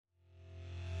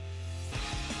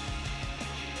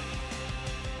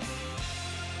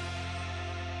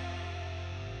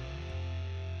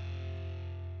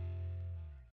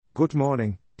Good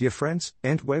morning, dear friends,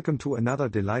 and welcome to another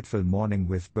delightful morning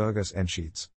with burgers and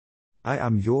sheets. I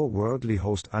am your worldly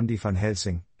host Andy Van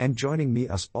Helsing, and joining me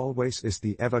as always is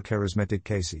the ever-charismatic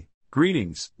Casey.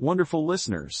 Greetings, wonderful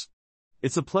listeners.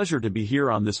 It's a pleasure to be here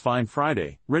on this fine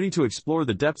Friday, ready to explore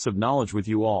the depths of knowledge with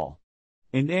you all.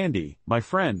 And Andy, my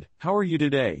friend, how are you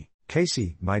today?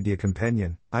 Casey, my dear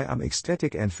companion, I am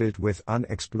ecstatic and filled with an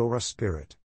explorer's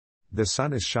spirit. The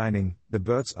sun is shining, the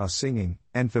birds are singing,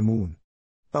 and the moon.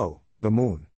 Oh, the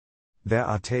moon. There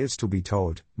are tales to be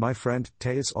told, my friend,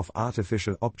 tales of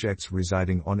artificial objects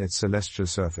residing on its celestial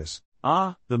surface.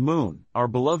 Ah, the moon, our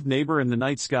beloved neighbor in the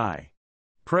night sky.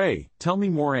 Pray, tell me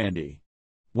more, Andy.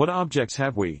 What objects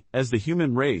have we, as the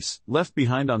human race, left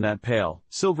behind on that pale,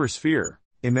 silver sphere?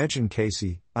 Imagine,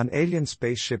 Casey, an alien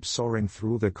spaceship soaring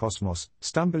through the cosmos,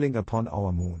 stumbling upon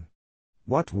our moon.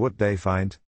 What would they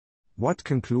find? What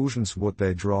conclusions would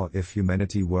they draw if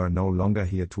humanity were no longer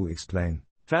here to explain?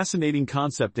 Fascinating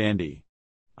concept, Andy.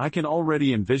 I can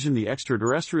already envision the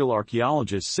extraterrestrial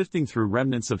archaeologists sifting through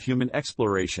remnants of human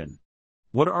exploration.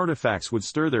 What artifacts would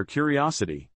stir their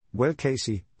curiosity? Well,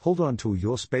 Casey, hold on to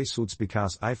your spacesuits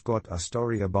because I've got a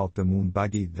story about the moon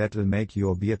buggy that'll make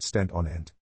your beard stand on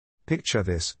end. Picture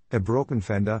this, a broken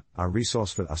fender, a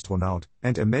resourceful astronaut,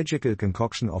 and a magical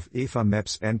concoction of EVA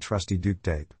maps and trusty duct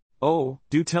tape. Oh,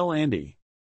 do tell, Andy.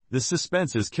 The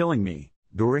suspense is killing me.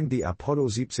 During the Apollo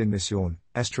 17 mission,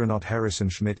 astronaut Harrison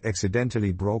Schmitt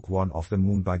accidentally broke one of the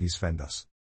moon buggy's fenders.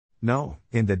 Now,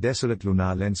 in the desolate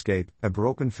lunar landscape, a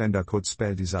broken fender could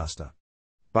spell disaster.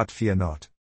 But fear not.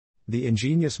 The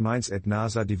ingenious minds at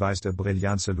NASA devised a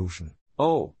brilliant solution.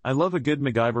 Oh, I love a good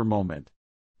MacGyver moment.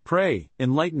 Pray,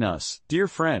 enlighten us, dear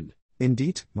friend.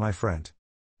 Indeed, my friend.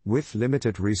 With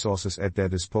limited resources at their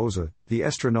disposal, the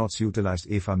astronauts utilized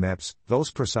EVA maps,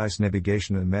 those precise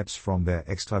navigational maps from their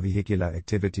extravehicular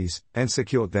activities, and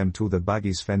secured them to the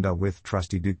buggy's fender with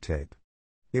trusty duct tape.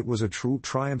 It was a true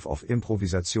triumph of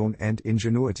improvisation and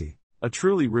ingenuity. A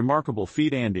truly remarkable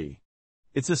feat, Andy.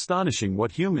 It's astonishing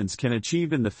what humans can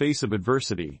achieve in the face of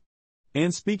adversity.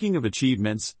 And speaking of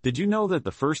achievements, did you know that the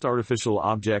first artificial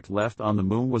object left on the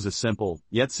moon was a simple,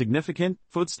 yet significant,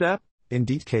 footstep?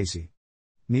 Indeed, Casey.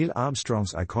 Neil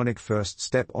Armstrong's iconic first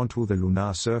step onto the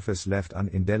lunar surface left an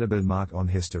indelible mark on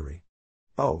history.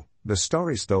 Oh, the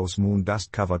stories those moon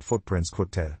dust-covered footprints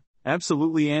could tell.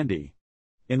 Absolutely, Andy.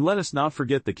 And let us not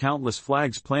forget the countless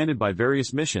flags planted by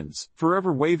various missions,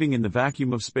 forever waving in the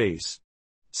vacuum of space.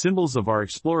 Symbols of our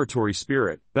exploratory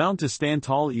spirit, bound to stand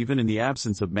tall even in the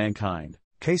absence of mankind.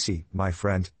 Casey, my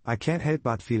friend, I can't help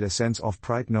but feel a sense of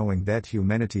pride knowing that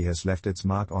humanity has left its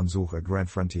mark on such a grand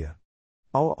frontier.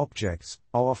 Our objects,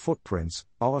 our footprints,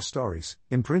 our stories,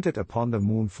 imprinted upon the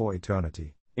moon for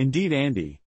eternity. Indeed,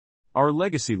 Andy. Our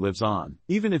legacy lives on,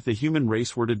 even if the human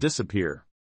race were to disappear.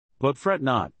 But fret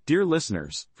not, dear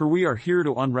listeners, for we are here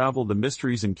to unravel the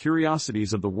mysteries and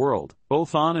curiosities of the world,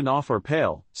 both on and off our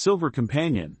pale, silver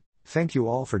companion. Thank you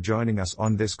all for joining us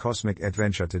on this cosmic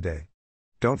adventure today.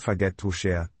 Don't forget to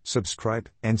share, subscribe,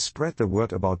 and spread the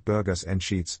word about Burgers and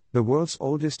Sheets, the world's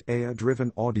oldest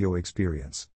AI-driven audio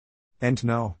experience. And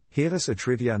now, here is a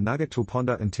trivia nugget to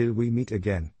ponder until we meet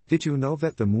again. Did you know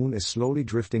that the moon is slowly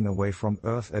drifting away from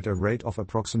Earth at a rate of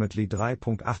approximately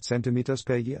 3.8 centimeters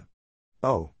per year?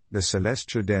 Oh, the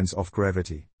celestial dance of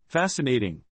gravity.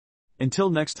 Fascinating.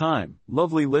 Until next time,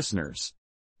 lovely listeners.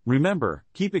 Remember,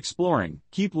 keep exploring,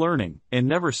 keep learning, and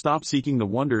never stop seeking the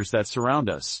wonders that surround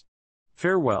us.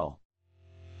 Farewell.